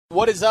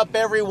What is up,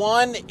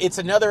 everyone? It's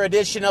another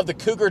edition of the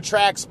Cougar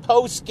Tracks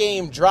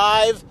post-game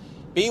drive.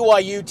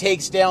 BYU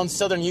takes down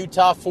Southern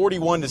Utah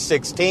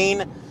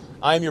 41-16.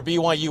 I'm your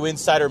BYU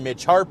insider,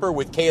 Mitch Harper,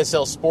 with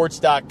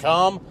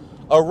KSLSports.com.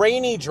 A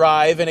rainy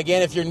drive, and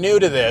again, if you're new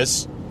to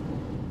this,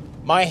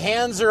 my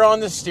hands are on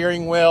the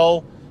steering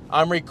wheel.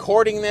 I'm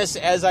recording this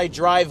as I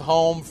drive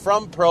home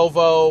from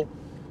Provo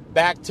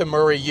back to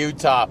Murray,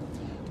 Utah.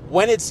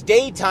 When it's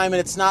daytime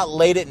and it's not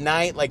late at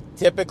night, like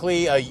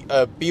typically a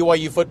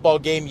BYU football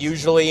game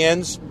usually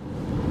ends,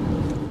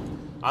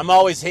 I'm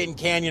always hitting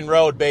Canyon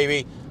Road,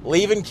 baby.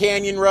 Leaving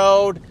Canyon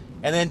Road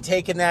and then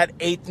taking that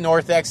 8th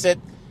North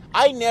exit.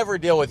 I never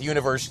deal with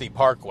University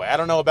Parkway. I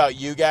don't know about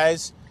you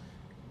guys.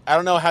 I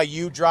don't know how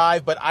you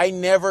drive, but I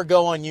never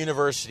go on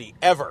University,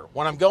 ever.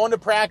 When I'm going to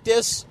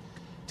practice,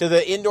 to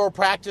the indoor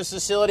practice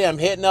facility, I'm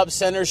hitting up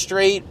Center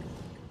Street.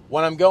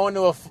 When I'm going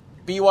to a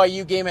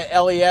BYU game at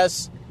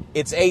LES,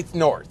 it's 8th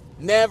North.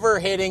 Never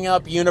hitting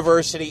up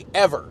University,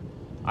 ever.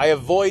 I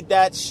avoid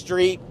that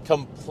street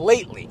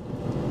completely.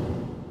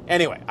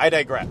 Anyway, I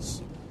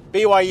digress.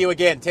 BYU,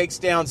 again, takes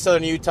down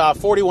Southern Utah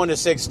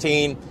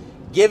 41-16,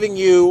 giving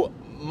you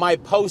my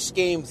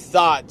post-game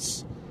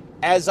thoughts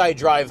as I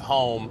drive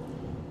home.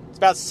 It's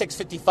about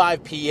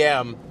 6:55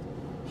 p.m.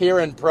 here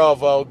in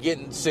Provo,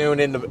 getting soon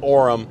into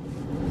Orem.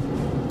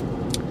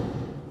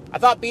 I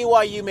thought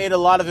BYU made a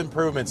lot of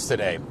improvements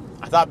today.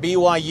 I thought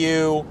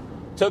BYU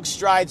took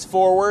strides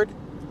forward,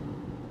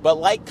 but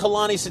like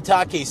Kalani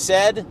Sitake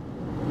said,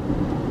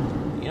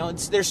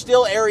 there's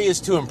still areas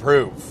to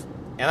improve.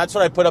 And that's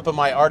what I put up in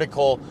my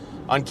article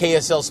on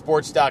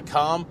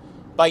KSLSports.com.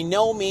 By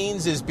no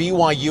means is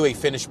BYU a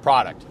finished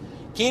product.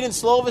 Keaton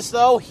Slovis,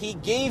 though, he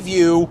gave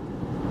you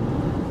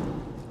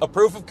a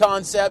proof of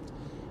concept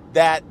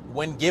that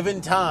when given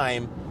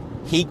time,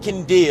 he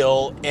can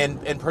deal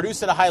and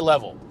produce at a high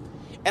level.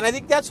 And I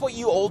think that's what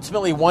you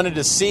ultimately wanted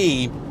to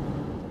see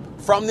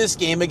from this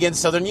game against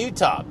Southern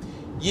Utah.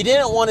 You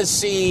didn't want to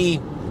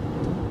see,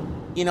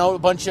 a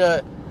bunch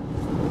of,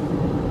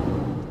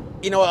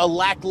 a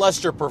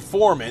lackluster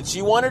performance.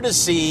 You wanted to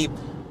see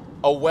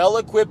a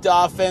well-equipped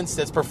offense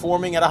that's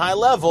performing at a high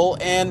level,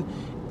 and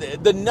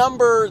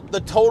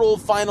the total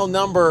final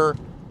number,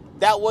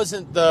 that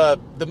wasn't the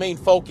main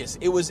focus.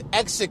 It was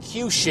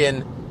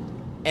execution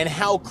and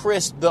how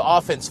crisp the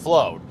offense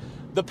flowed.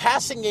 The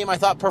passing game, I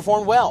thought,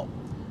 performed well.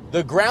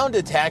 The ground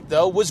attack,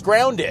 though, was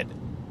grounded.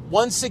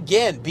 Once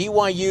again,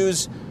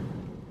 BYU's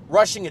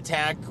rushing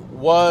attack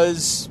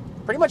was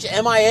pretty much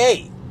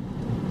MIA.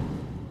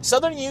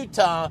 Southern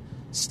Utah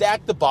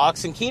stacked the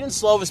box, and Keaton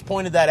Slovis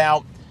pointed that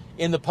out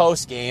in the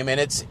postgame, and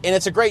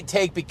it's a great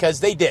take because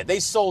they did. They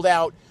sold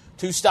out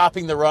to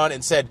stopping the run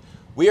and said,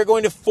 we are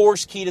going to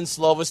force Keaton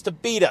Slovis to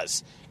beat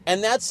us.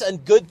 And that's a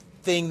good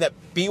thing that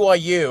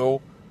BYU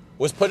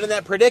was put in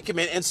that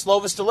predicament, and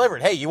Slovis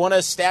delivered. Hey, you want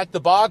to stack the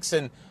box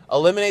and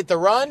eliminate the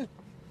run?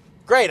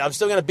 Great, I'm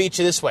still going to beat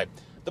you this way.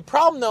 The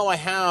problem, though, I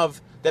have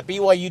that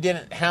BYU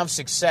didn't have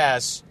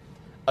success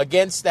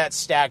against that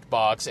stacked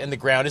box and the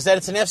ground is that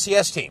it's an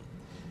FCS team.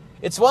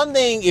 It's one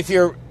thing if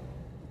you're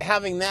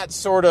having that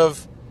sort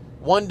of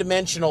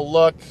one-dimensional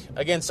look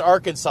against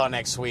Arkansas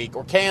next week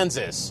or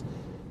Kansas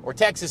or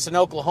Texas and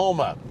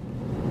Oklahoma.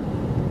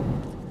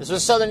 This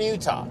was Southern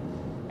Utah.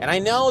 And I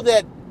know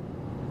that,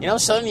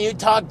 Southern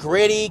Utah,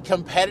 gritty,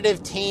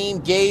 competitive team,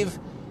 gave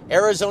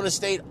Arizona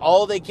State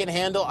all they can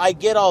handle. I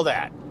get all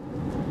that.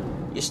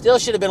 You still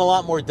should have been a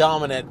lot more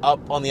dominant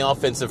up on the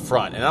offensive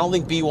front. And I don't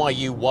think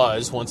BYU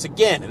was once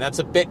again. And that's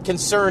a bit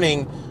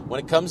concerning when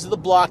it comes to the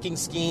blocking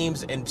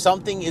schemes. And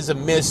something is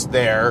amiss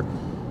there.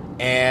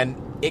 And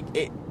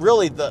it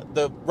really,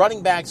 the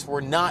running backs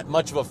were not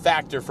much of a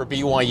factor for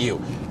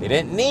BYU. They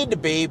didn't need to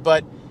be,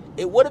 but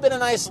it would have been a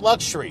nice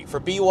luxury for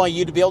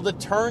BYU to be able to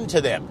turn to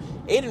them.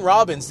 Aiden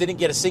Robbins didn't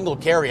get a single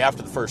carry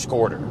after the first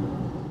quarter.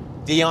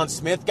 Deion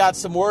Smith got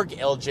some work.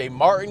 L.J.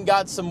 Martin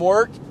got some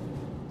work.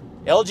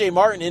 L.J.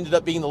 Martin ended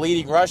up being the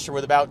leading rusher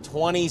with about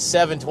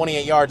 27,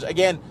 28 yards.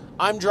 Again,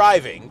 I'm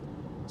driving,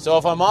 so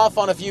if I'm off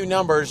on a few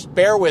numbers,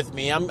 bear with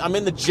me. I'm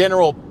in the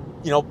general,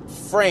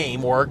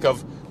 framework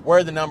of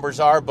where the numbers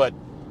are, but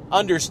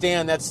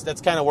understand that's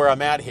kind of where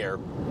I'm at here.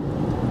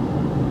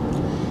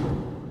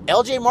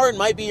 L.J. Martin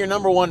might be your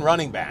number one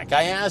running back.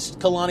 I asked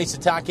Kalani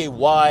Sitake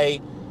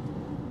why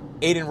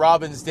Aiden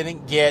Robbins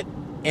didn't get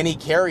any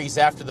carries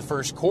after the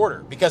first quarter,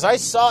 because I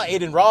saw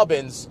Aiden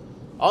Robbins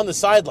on the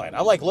sideline.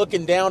 I'm like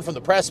looking down from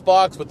the press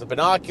box with the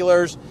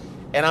binoculars,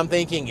 and I'm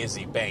thinking, is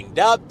he banged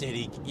up? Did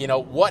he,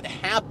 what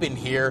happened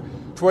here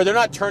to where they're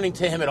not turning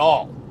to him at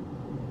all?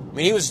 I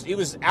mean, he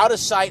was out of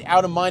sight,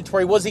 out of mind, to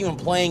where he wasn't even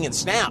playing in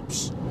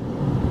snaps,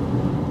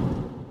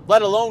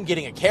 let alone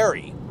getting a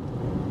carry.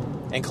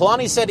 And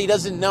Kalani said he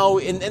doesn't know,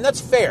 and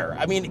that's fair.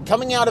 I mean,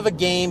 coming out of a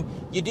game,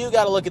 you do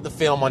got to look at the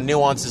film on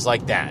nuances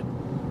like that.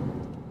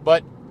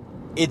 But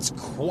it's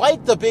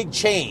quite the big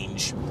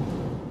change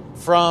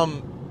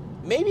from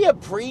maybe a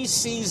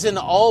preseason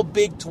all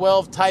Big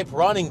 12 type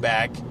running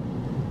back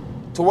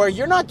to where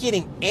you're not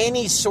getting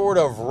any sort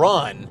of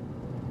run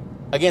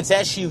against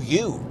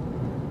SUU.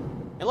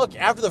 And look,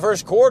 after the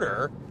first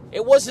quarter,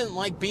 It wasn't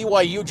like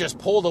BYU just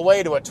pulled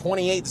away to a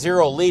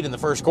 28-0 lead in the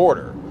first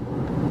quarter.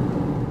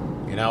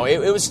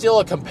 It was still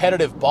a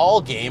competitive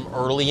ball game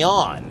early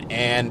on,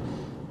 and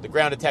the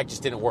ground attack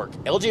just didn't work.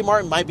 LJ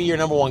Martin might be your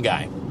number one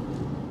guy.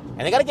 And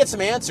they got to get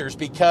some answers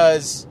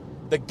because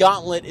the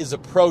gauntlet is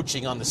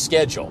approaching on the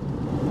schedule.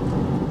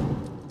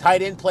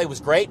 Tight end play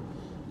was great.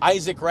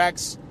 Isaac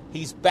Rex,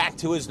 he's back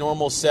to his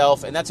normal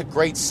self, and that's a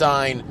great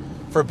sign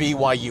for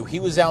BYU.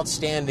 He was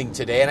outstanding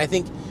today, and I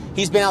think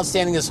he's been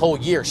outstanding this whole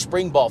year.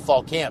 Spring ball,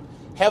 fall camp.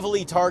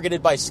 Heavily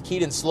targeted by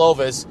Keaton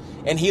Slovis,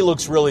 and he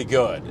looks really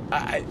good.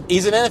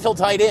 He's an NFL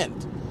tight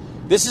end.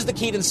 This is the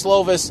Keaton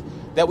Slovis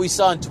that we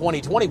saw in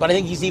 2020, but I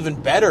think he's even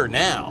better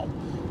now.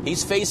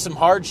 He's faced some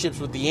hardships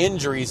with the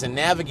injuries and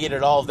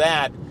navigated all of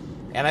that,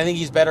 and I think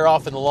he's better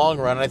off in the long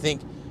run. And I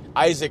think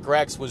Isaac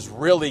Rex was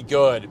really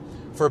good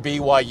for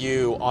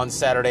BYU on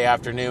Saturday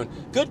afternoon.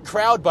 Good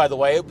crowd, by the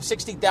way,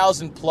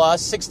 60,000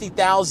 plus,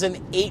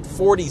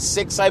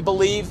 60,846, I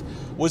believe,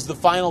 was the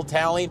final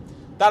tally.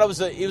 Thought it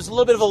was a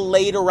little bit of a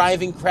late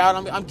arriving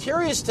crowd. I'm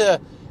curious to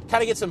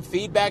kind of get some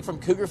feedback from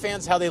Cougar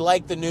fans how they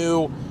like the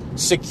new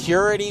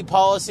security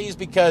policies,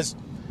 because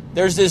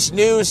there's this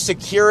new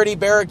security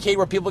barricade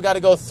where people got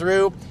to go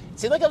through. It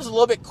seemed like it was a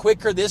little bit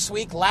quicker this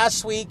week.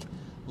 Last week,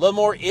 a little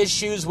more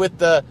issues with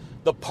the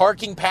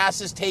parking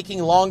passes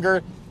taking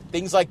longer,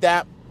 things like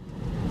that.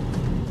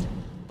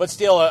 But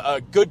still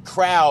a good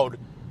crowd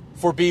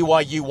for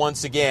BYU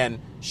once again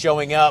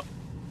showing up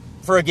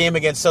for a game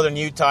against Southern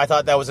Utah. I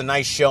thought that was a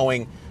nice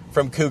showing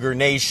from Cougar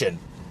Nation.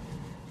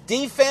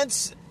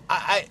 Defense,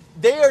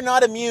 they are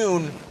not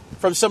immune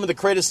from some of the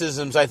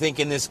criticisms, I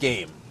think, in this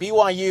game.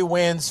 BYU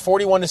wins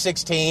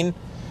 41-16.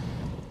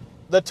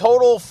 The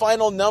total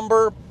final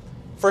number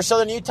for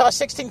Southern Utah,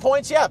 16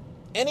 points. Yeah,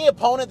 any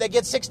opponent that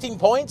gets 16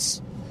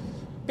 points,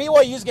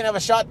 BYU's going to have a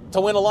shot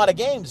to win a lot of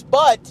games.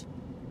 But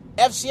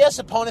FCS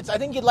opponents, I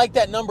think you'd like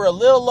that number a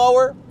little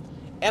lower.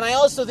 And I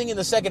also think in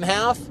the second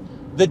half,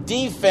 the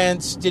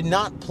defense did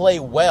not play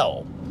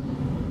well.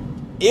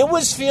 It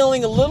was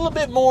feeling a little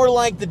bit more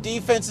like the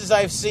defenses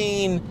I've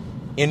seen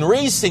in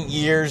recent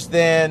years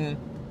than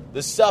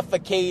the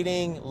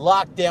suffocating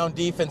lockdown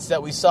defense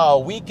that we saw a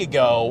week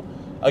ago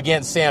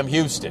against Sam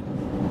Houston.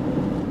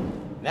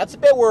 And that's a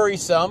bit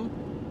worrisome.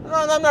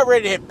 I'm not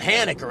ready to hit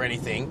panic or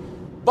anything,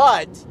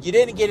 but you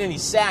didn't get any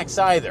sacks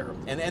either.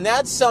 And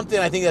that's something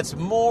I think that's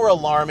more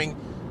alarming.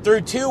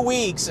 Through 2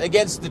 weeks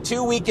against the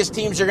two weakest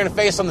teams you're going to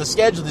face on the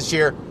schedule this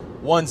year,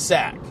 1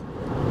 sack.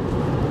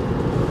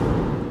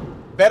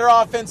 Better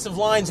offensive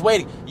lines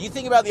waiting. You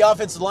think about the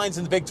offensive lines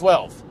in the Big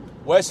 12.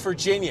 West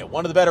Virginia,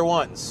 one of the better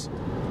ones.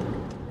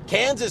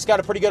 Kansas got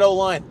a pretty good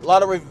O-line. A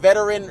lot of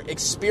veteran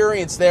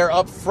experience there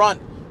up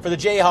front for the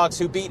Jayhawks,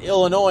 who beat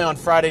Illinois on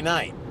Friday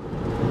night.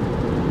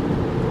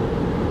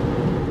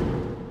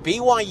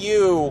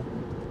 BYU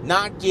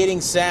not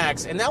getting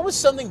sacks, and that was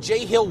something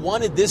Jay Hill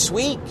wanted this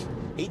week.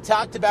 He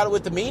talked about it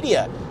with the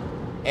media.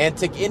 And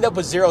to end up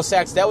with 0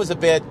 sacks, that was a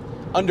bit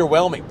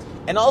underwhelming.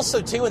 And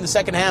also, too, in the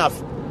second half,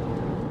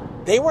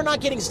 they were not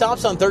getting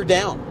stops on third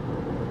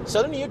down.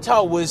 Southern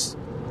Utah was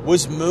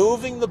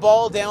moving the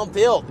ball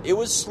downfield. It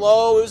was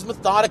slow. It was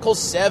methodical,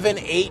 7,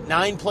 8,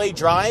 9-play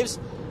drives.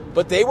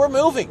 But they were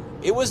moving.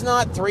 It was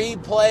not 3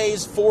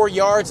 plays, 4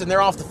 yards, and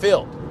they're off the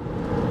field.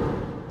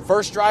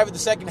 First drive of the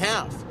second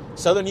half.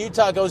 Southern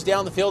Utah goes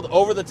down the field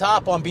over the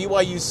top on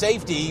BYU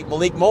safety,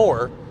 Malik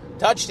Moore.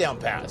 Touchdown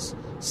pass.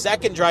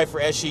 Second drive for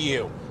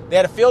SUU. They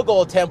had a field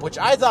goal attempt, which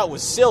I thought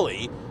was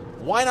silly.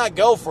 Why not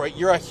go for it?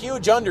 You're a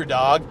huge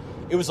underdog.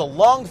 It was a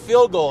long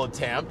field goal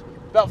attempt,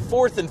 about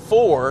 4th and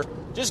 4.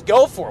 Just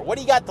go for it. What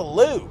do you got to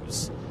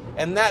lose?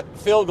 And that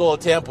field goal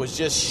attempt was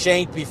just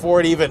shanked before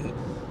it even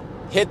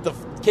hit the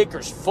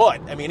kicker's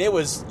foot. I mean, it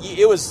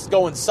was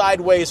going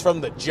sideways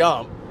from the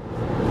jump.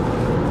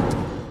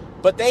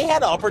 But they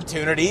had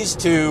opportunities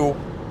to,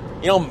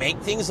 make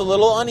things a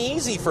little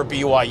uneasy for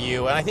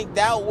BYU. And I think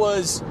that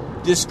was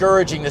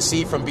discouraging to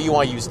see from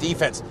BYU's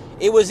defense.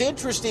 It was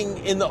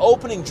interesting in the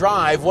opening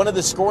drive, one of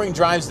the scoring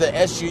drives that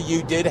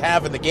SUU did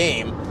have in the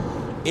game.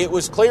 It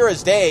was clear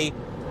as day,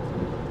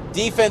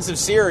 defensive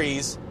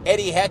series,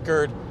 Eddie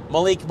Heckard,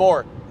 Malik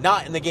Moore,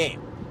 not in the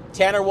game.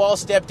 Tanner Wall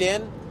stepped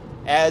in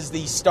as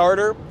the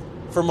starter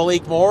for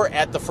Malik Moore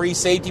at the free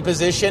safety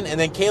position, and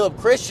then Caleb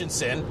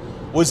Christensen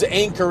was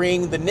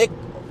anchoring the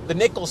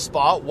nickel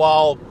spot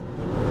while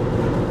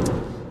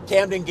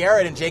Camden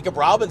Garrett and Jacob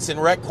Robinson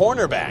were at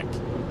cornerback.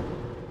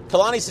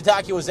 Kalani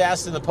Sitake was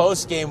asked in the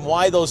postgame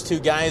why those two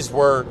guys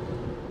were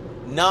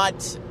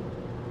not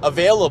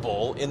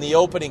available in the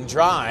opening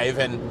drive,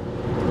 and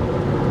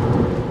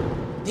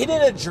he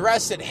didn't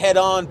address it head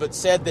on, but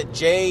said that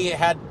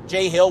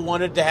Jay Hill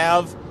wanted to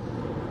have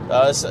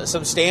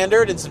some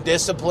standard and some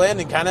discipline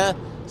and kind of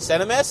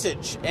sent a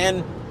message.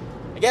 And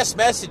I guess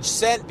message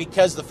sent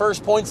because the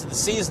first points of the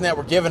season that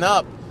were given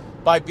up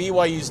by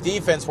BYU's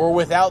defense were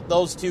without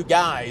those two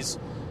guys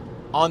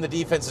on the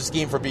defensive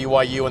scheme for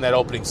BYU in that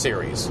opening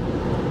series.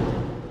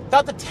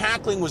 Thought the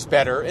tackling was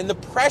better and the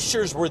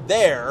pressures were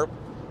there.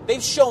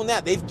 They've shown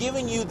that. They've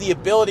given you the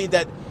ability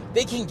that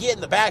they can get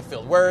in the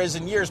backfield, whereas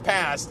in years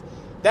past,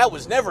 that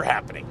was never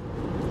happening.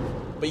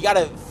 But you got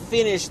to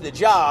finish the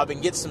job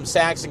and get some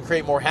sacks and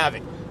create more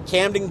havoc.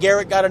 Camden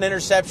Garrett got an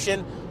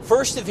interception,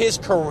 first of his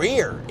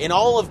career in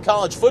all of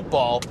college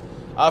football.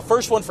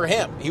 First one for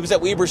him. He was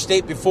at Weber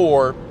State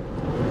before.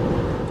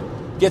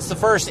 Gets the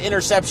first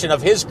interception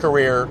of his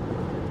career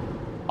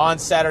on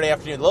Saturday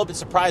afternoon. A little bit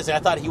surprising. I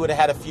thought he would have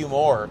had a few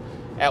more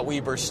at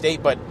Weber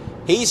State, but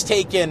he's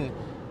taken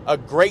a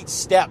great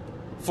step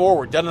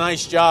forward, done a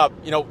nice job.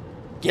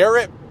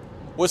 Garrett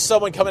was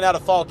someone coming out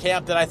of fall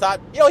camp that I thought,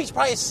 he's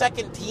probably a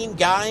second-team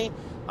guy,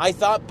 I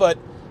thought, but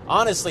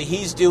honestly,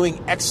 he's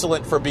doing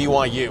excellent for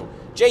BYU.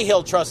 Jay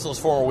Hill trusts those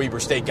former Weber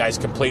State guys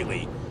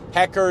completely.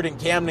 Heckard and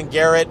Camden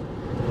Garrett,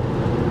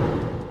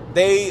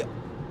 they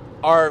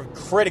are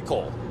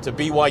critical to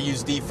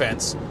BYU's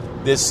defense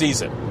this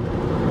season.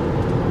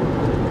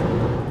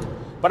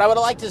 But I would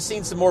have liked to have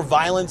seen some more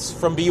violence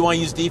from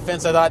BYU's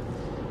defense. I thought,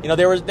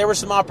 there were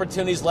some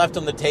opportunities left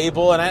on the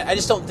table, and I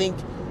just don't think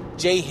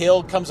Jay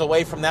Hill comes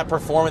away from that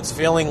performance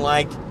feeling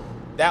like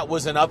that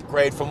was an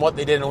upgrade from what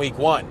they did in week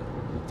one.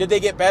 Did they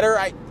get better?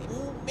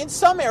 In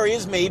some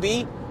areas,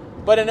 maybe,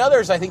 but in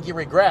others, I think you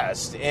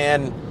regressed,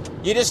 and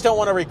you just don't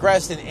want to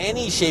regress in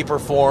any shape or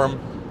form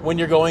when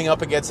you're going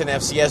up against an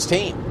FCS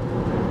team.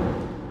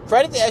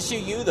 Credit to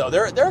SUU, though.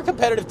 They're a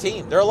competitive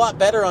team. They're a lot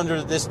better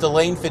under this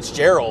Delane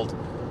Fitzgerald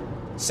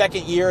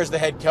second year as the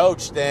head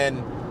coach than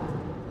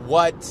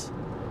what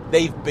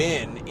they've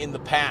been in the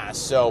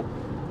past. So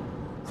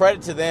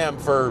credit to them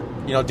for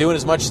doing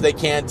as much as they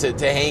can to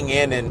hang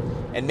in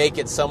and make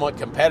it somewhat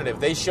competitive.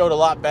 They showed a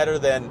lot better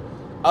than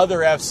other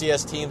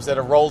FCS teams that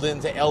have rolled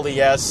into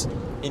LDS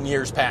in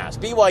years past.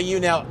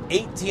 BYU now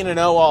 18-0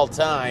 all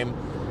time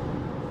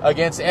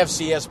against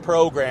FCS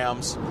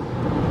programs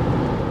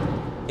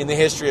in the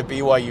history of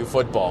BYU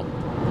football.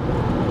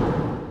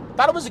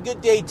 Thought it was a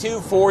good day, too,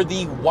 for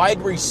the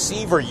wide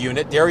receiver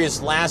unit.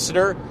 Darius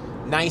Lassiter,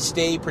 nice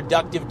day,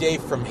 productive day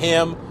from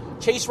him.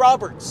 Chase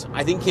Roberts,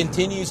 I think,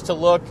 continues to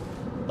look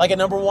like a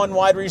number one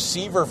wide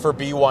receiver for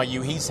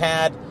BYU. He's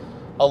had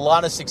a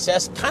lot of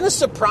success. Kind of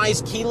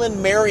surprised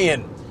Keelan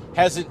Marion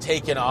hasn't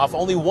taken off.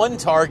 Only one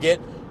target,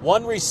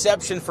 one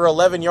reception for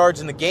 11 yards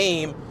in the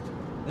game.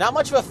 Not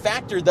much of a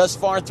factor thus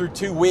far through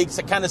 2 weeks.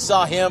 I kind of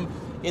saw him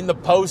in the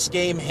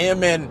postgame,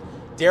 him and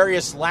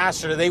Darius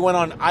Lassiter. They went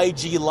on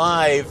IG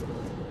Live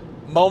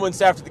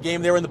moments after the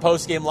game. They were in the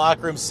postgame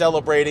locker room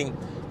celebrating,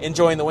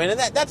 enjoying the win. And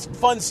that's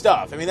fun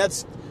stuff. I mean,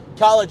 that's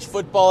college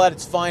football at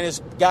its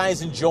finest.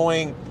 Guys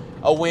enjoying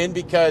a win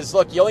because,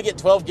 look, you only get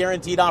 12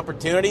 guaranteed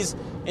opportunities.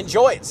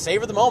 Enjoy it.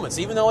 Savor the moments.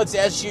 Even though it's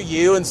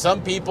SUU and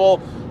some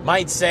people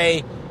might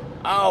say,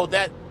 oh,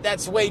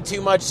 that's way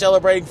too much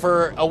celebrating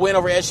for a win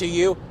over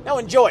SUU. No,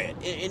 enjoy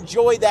it.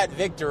 Enjoy that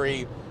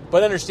victory,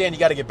 but understand you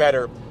got to get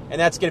better,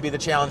 and that's going to be the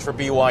challenge for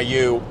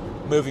BYU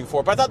moving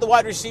forward. But I thought the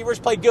wide receivers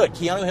played good.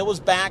 Keanu Hill was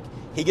back.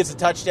 He gets a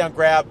touchdown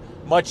grab.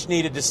 Much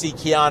needed to see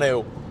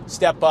Keanu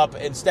step up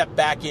and step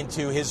back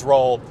into his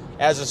role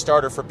as a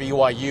starter for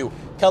BYU.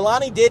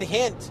 Kalani did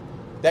hint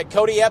that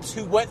Cody Epps,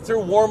 who went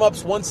through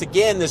warm-ups once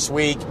again this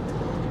week,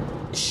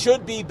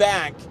 should be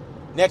back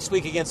next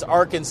week against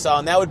Arkansas,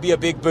 and that would be a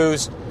big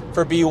boost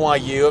for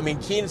BYU. I mean,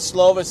 Keaton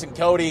Slovis and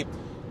Cody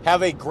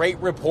have a great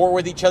rapport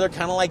with each other,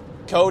 kind of like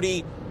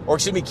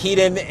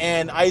Keaton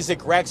and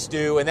Isaac Rex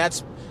do, and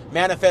that's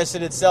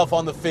manifested itself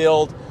on the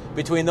field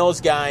between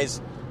those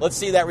guys. Let's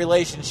see that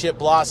relationship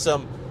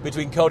blossom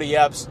between Cody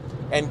Epps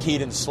and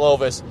Keaton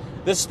Slovis.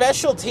 The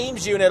special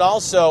teams unit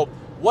also,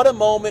 what a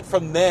moment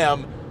from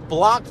them.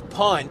 Blocked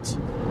punt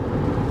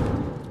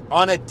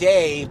on a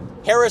day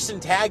Harrison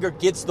Taggart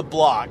gets the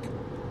block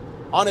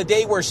on a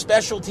day where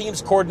special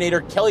teams coordinator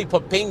Kelly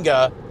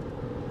Papinga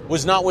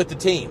was not with the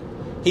team.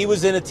 He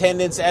was in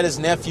attendance at his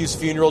nephew's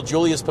funeral,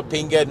 Julius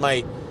Papinga, and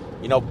my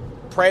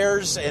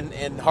prayers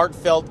and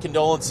heartfelt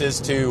condolences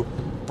to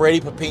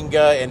Brady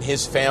Papinga and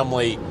his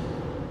family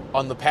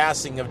on the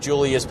passing of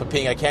Julius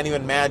Papinga. I can't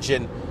even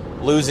imagine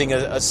losing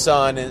a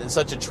son in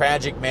such a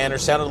tragic manner.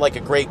 Sounded like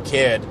a great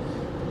kid.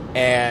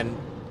 And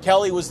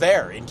Kelly was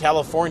there in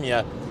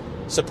California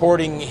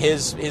supporting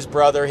his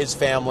brother, his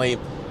family,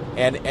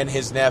 and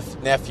his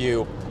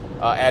nephew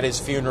at his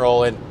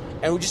funeral. And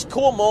it was just a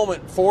cool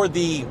moment for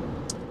the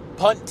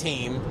punt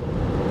team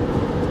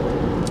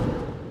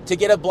to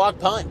get a block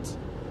punt.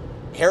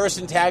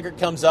 Harrison Taggart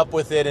comes up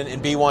with it,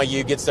 and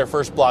BYU gets their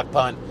first block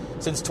punt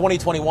since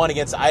 2021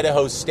 against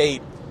Idaho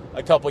State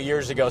a couple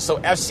years ago. So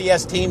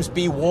FCS teams,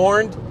 be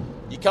warned.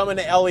 You come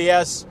into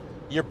LES,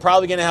 you're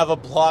probably going to have a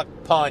block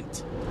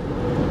punt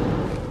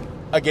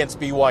against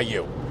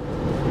BYU.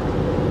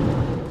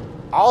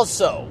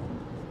 Also,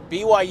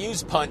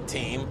 BYU's punt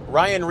team,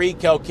 Ryan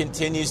Rico,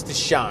 continues to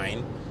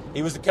shine.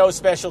 He was the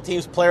co-special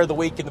teams player of the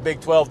week in the Big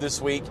 12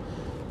 this week.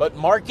 But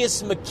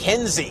Marcus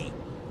McKenzie,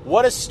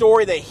 what a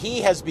story that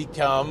he has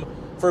become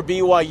for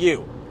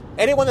BYU.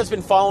 Anyone that's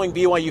been following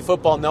BYU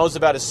football knows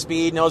about his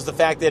speed, knows the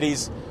fact that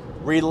he's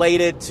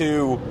related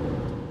to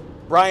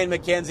Brian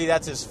McKenzie.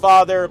 That's his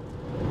father.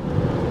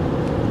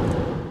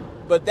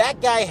 But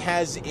that guy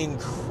has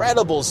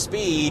incredible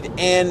speed,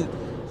 and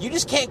you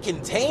just can't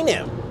contain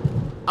him.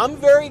 I'm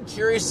very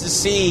curious to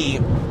see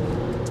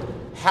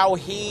how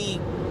he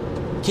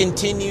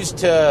continues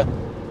to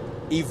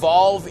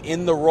evolve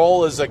in the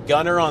role as a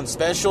gunner on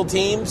special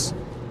teams,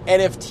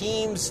 and if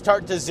teams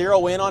start to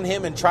zero in on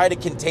him and try to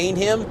contain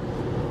him.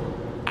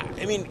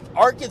 I mean,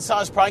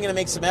 Arkansas is probably going to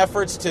make some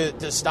efforts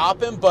to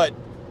stop him, but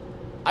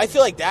I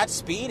feel like that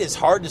speed is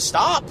hard to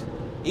stop,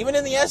 even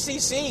in the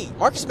SEC.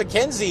 Marcus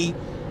McKenzie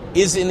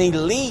is an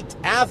elite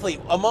athlete,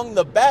 among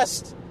the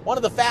best, one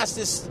of the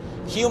fastest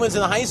humans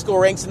in the high school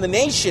ranks in the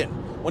nation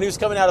when he was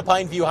coming out of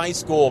Pineview High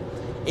School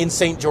in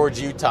St. George,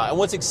 Utah. And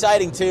what's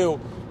exciting, too,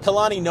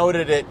 Kalani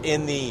noted it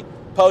in the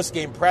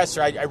post-game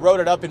presser. I wrote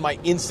it up in my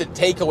instant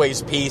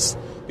takeaways piece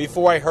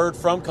before I heard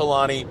from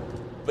Kalani.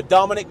 But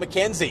Dominic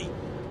McKenzie,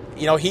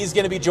 he's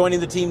going to be joining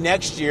the team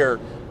next year.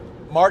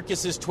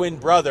 Marcus's twin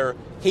brother,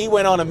 he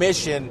went on a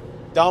mission,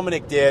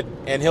 Dominic did,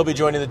 and he'll be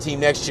joining the team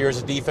next year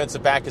as a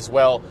defensive back as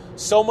well.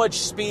 So much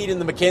speed in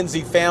the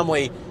McKenzie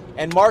family,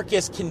 and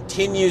Marcus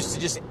continues to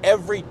just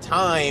every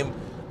time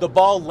the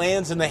ball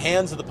lands in the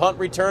hands of the punt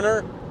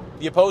returner,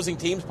 the opposing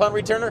team's punt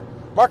returner,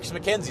 Marcus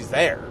McKenzie's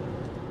there.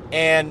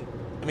 And,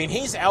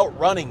 he's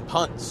outrunning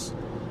punts.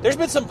 There's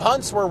been some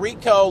punts where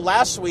Rico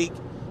last week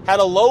had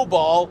a low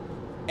ball,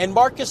 and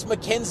Marcus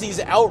McKenzie's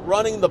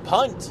outrunning the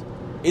punt.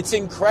 It's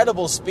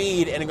incredible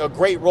speed and a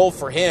great role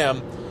for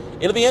him.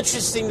 It'll be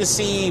interesting to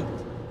see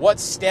what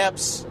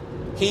steps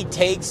he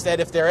takes, that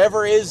if there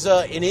ever is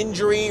an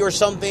injury or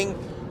something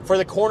for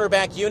the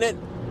cornerback unit,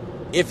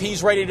 if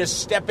he's ready to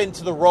step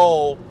into the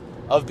role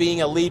of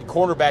being a lead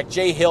cornerback.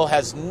 Jay Hill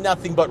has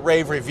nothing but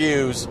rave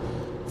reviews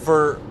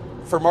for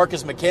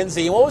Marcus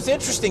McKenzie. And what was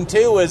interesting,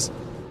 too, is,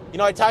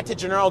 I talked to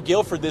General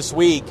Guilford this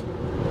week,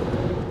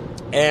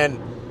 and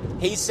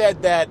he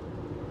said that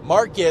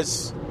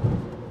Marcus,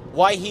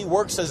 why he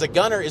works as a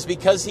gunner is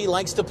because he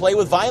likes to play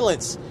with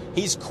violence.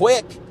 He's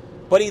quick,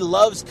 but he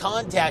loves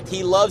contact.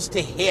 He loves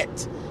to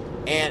hit.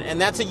 And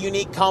that's a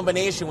unique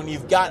combination when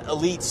you've got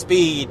elite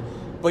speed,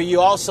 but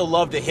you also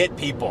love to hit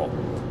people.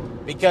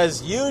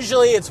 Because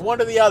usually it's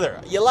one or the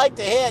other. You like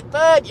to hit,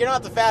 but you're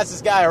not the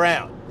fastest guy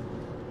around.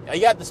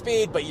 You got the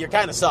speed, but you're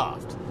kind of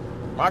soft.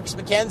 Marcus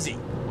McKenzie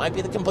might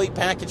be the complete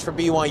package for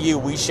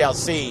BYU. We shall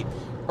see.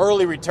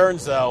 Early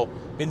returns, though,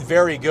 been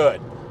very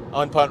good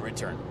on punt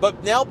return.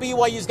 But now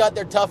BYU's got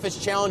their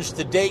toughest challenge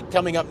to date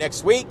coming up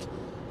next week.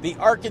 The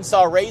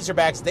Arkansas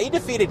Razorbacks, they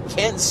defeated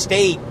Kent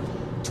State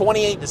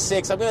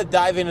 28-6. I'm going to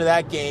dive into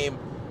that game,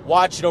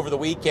 watch it over the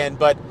weekend,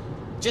 but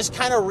just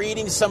kind of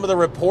reading some of the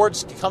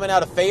reports coming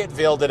out of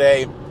Fayetteville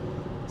today,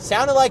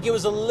 sounded like it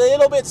was a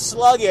little bit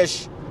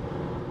sluggish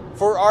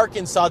for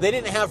Arkansas. They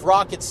didn't have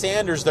Rocket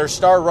Sanders, their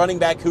star running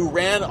back, who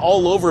ran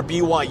all over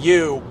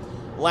BYU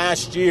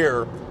last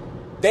year.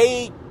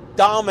 They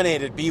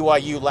dominated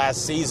BYU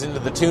last season to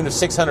the tune of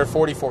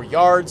 644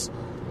 yards.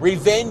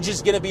 Revenge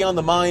is going to be on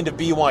the mind of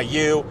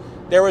BYU.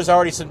 There was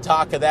already some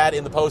talk of that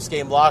in the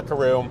post-game locker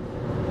room.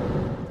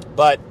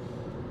 But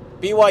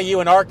BYU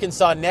and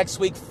Arkansas next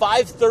week,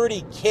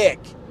 5:30 kick.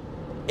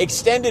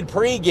 Extended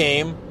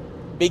pregame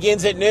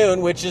begins at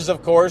noon, which is,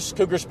 of course,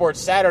 Cougar Sports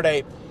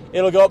Saturday.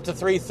 It'll go up to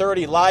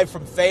 3:30 live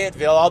from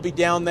Fayetteville. I'll be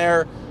down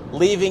there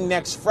leaving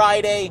next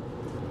Friday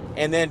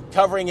and then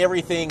covering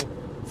everything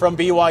from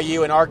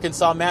BYU and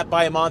Arkansas. Matt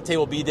Baiamonte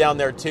will be down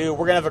there too.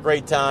 We're going to have a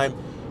great time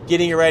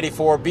getting you ready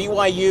for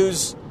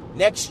BYU's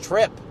next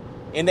trip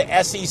into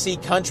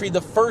SEC country,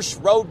 the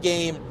first road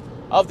game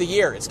of the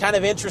year. It's kind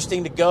of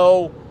interesting to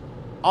go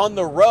on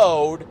the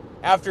road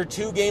after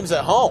 2 games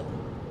at home.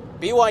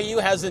 BYU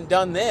hasn't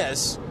done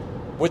this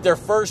with their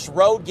first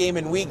road game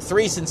in week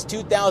 3 since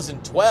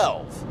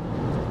 2012.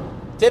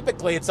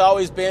 Typically, it's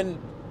always been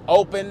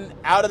open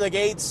out of the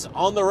gates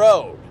on the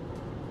road.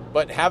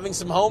 But having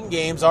some home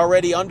games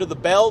already under the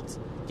belt,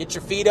 get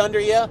your feet under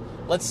you.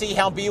 Let's see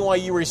how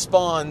BYU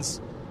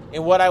responds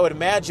in what I would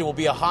imagine will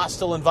be a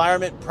hostile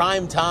environment,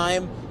 prime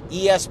time,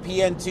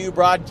 ESPN2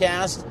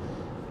 broadcast.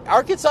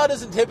 Arkansas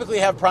doesn't typically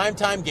have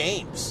primetime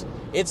games.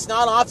 It's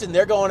not often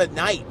they're going at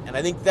night, and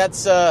I think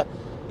that's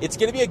it's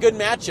going to be a good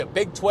matchup.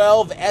 Big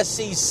 12,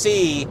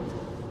 SEC,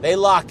 they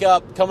lock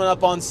up coming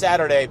up on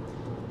Saturday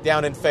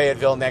down in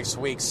Fayetteville next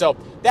week. So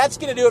that's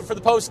going to do it for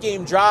the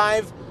post-game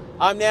drive.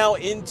 I'm now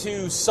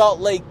into Salt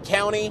Lake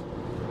County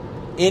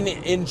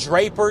in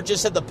Draper,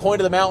 just at the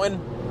point of the mountain,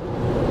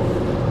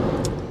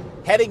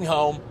 heading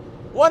home.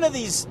 One of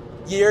these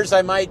years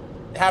I might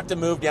have to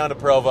move down to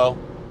Provo.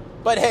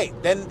 But hey,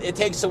 then it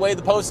takes away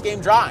the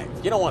post-game drive.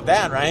 You don't want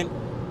that, right?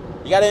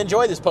 You got to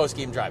enjoy this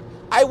post-game drive.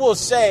 I will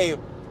say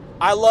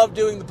I love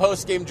doing the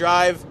post-game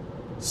drive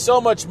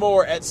so much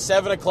more at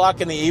 7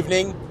 o'clock in the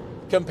evening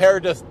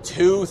compared to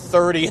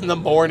 2:30 in the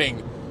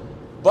morning.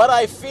 But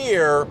I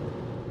fear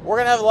we're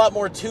going to have a lot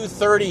more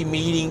 2:30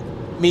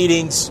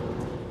 meetings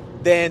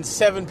than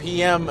 7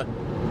 p.m.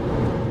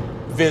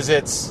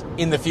 visits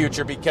in the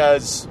future,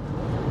 because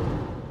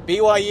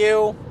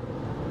BYU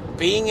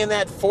being in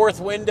that fourth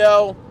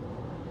window,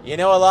 a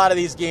lot of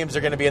these games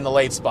are going to be in the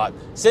late spot.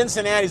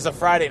 Cincinnati's a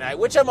Friday night,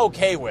 which I'm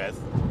okay with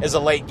as a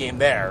late game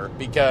there,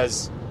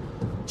 because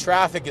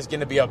traffic is going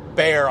to be a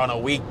bear on a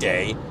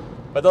weekday.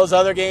 But those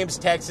other games,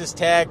 Texas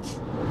Tech,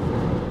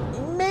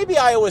 maybe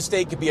Iowa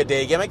State could be a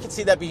day game. I could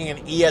see that being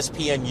an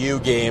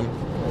ESPNU game.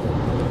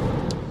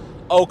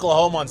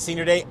 Oklahoma on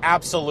senior day,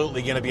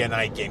 absolutely going to be a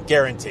night game,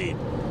 guaranteed.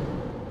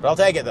 But I'll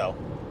take it, though.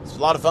 It's a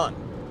lot of fun.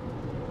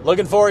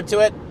 Looking forward to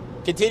it.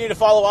 Continue to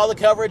follow all the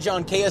coverage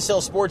on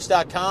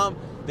KSLSports.com,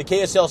 the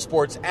KSL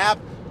Sports app.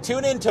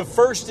 Tune in to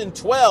First and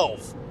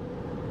 12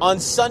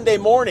 on Sunday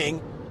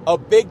morning, a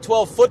Big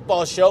 12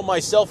 football show,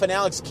 myself and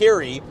Alex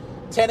Carey,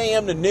 10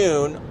 a.m. to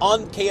noon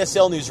on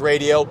KSL News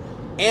Radio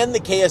and the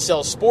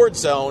KSL Sports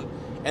Zone.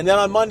 And then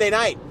on Monday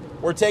night,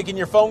 we're taking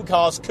your phone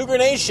calls. Cougar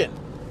Nation,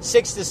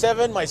 6 to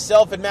 7,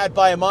 myself and Matt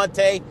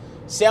Baiamonte,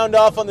 sound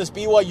off on this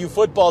BYU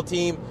football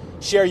team.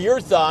 Share your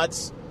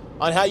thoughts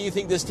on how you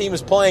think this team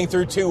is playing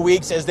through 2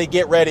 weeks as they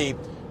get ready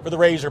for the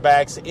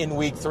Razorbacks in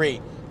Week 3.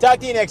 Talk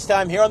to you next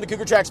time here on the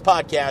Cougar Tracks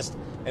podcast,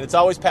 and it's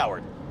always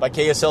powered by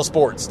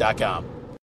KSLSports.com.